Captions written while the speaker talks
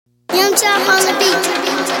Trap on the beat.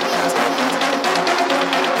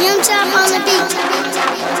 Trap on the beat.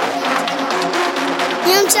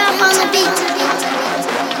 Trap on the beat.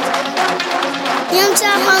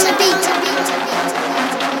 Trap on the beat.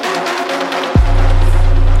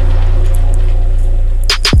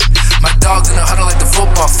 My dogs in the huddle like the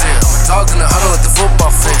football field. My dogs in the huddle like the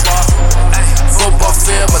football field. Ay, football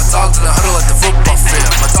field. My dogs in the huddle like the football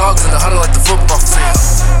field. My dogs in the huddle like the football field.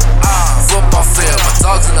 Football field. My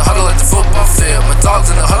dogs in the huddle like the football field. My dogs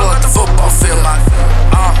in the huddle like the football field. My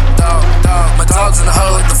dogs in the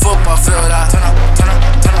huddle like the football field.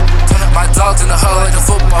 My dogs in the huddle like the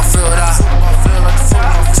football field.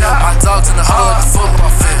 My dogs in the huddle like the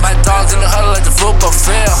football field. My dogs in the huddle like the football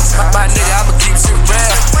field. My nigga, I'ma keep shit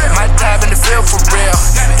real. My dab in the field for real.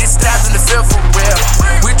 Get stabbed in the field for real.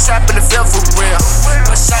 We trap in the field for real.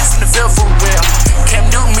 Put shots in the field for real. Cam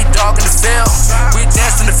Newton, me dog in the field. We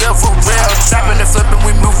dance in the field for real. Trapping and flipping,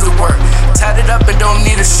 we move the work. Tied it up and don't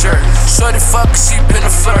need a shirt. Shorty fuck, she been a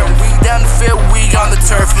flirt. We down the field, we on the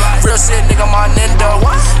turf. Real shit, nigga, I'm on Nendo.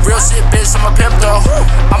 Real shit, bitch, I'm a pimp though.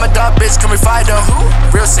 I'm a dog, bitch, call me Fido.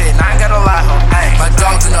 Real shit, and I ain't gotta lie, ho. My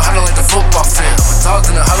dogs in the huddle like the football field. My dogs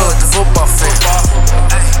in the huddle like the football field.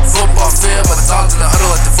 Football field, my dogs in the huddle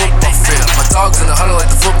like the football field. My dogs in the huddle like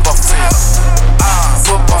the football field.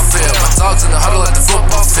 Football field, my dogs in the huddle like the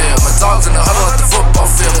football field. My dogs in the huddle like the football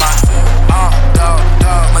field. My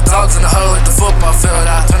dogs in the huddle like the football field.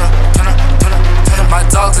 My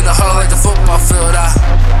dogs in the huddle like the football field.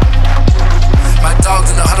 My dogs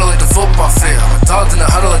in the huddle like the football field. My dogs in the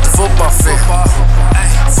huddle like the football field.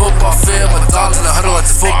 Football field. My dogs in the huddle like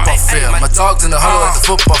the football field. My dogs in the huddle like the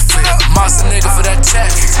football field. Monster nigga for that check.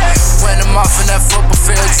 When I'm off in that football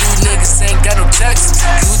field, you niggas ain't got no checks.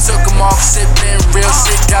 We took them off, shit been real,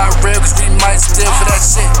 shit got real, cause we might steal for that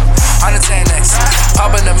shit. On the 10X,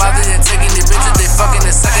 popping them out there and taking these bitches, they fucking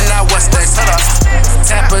and sucking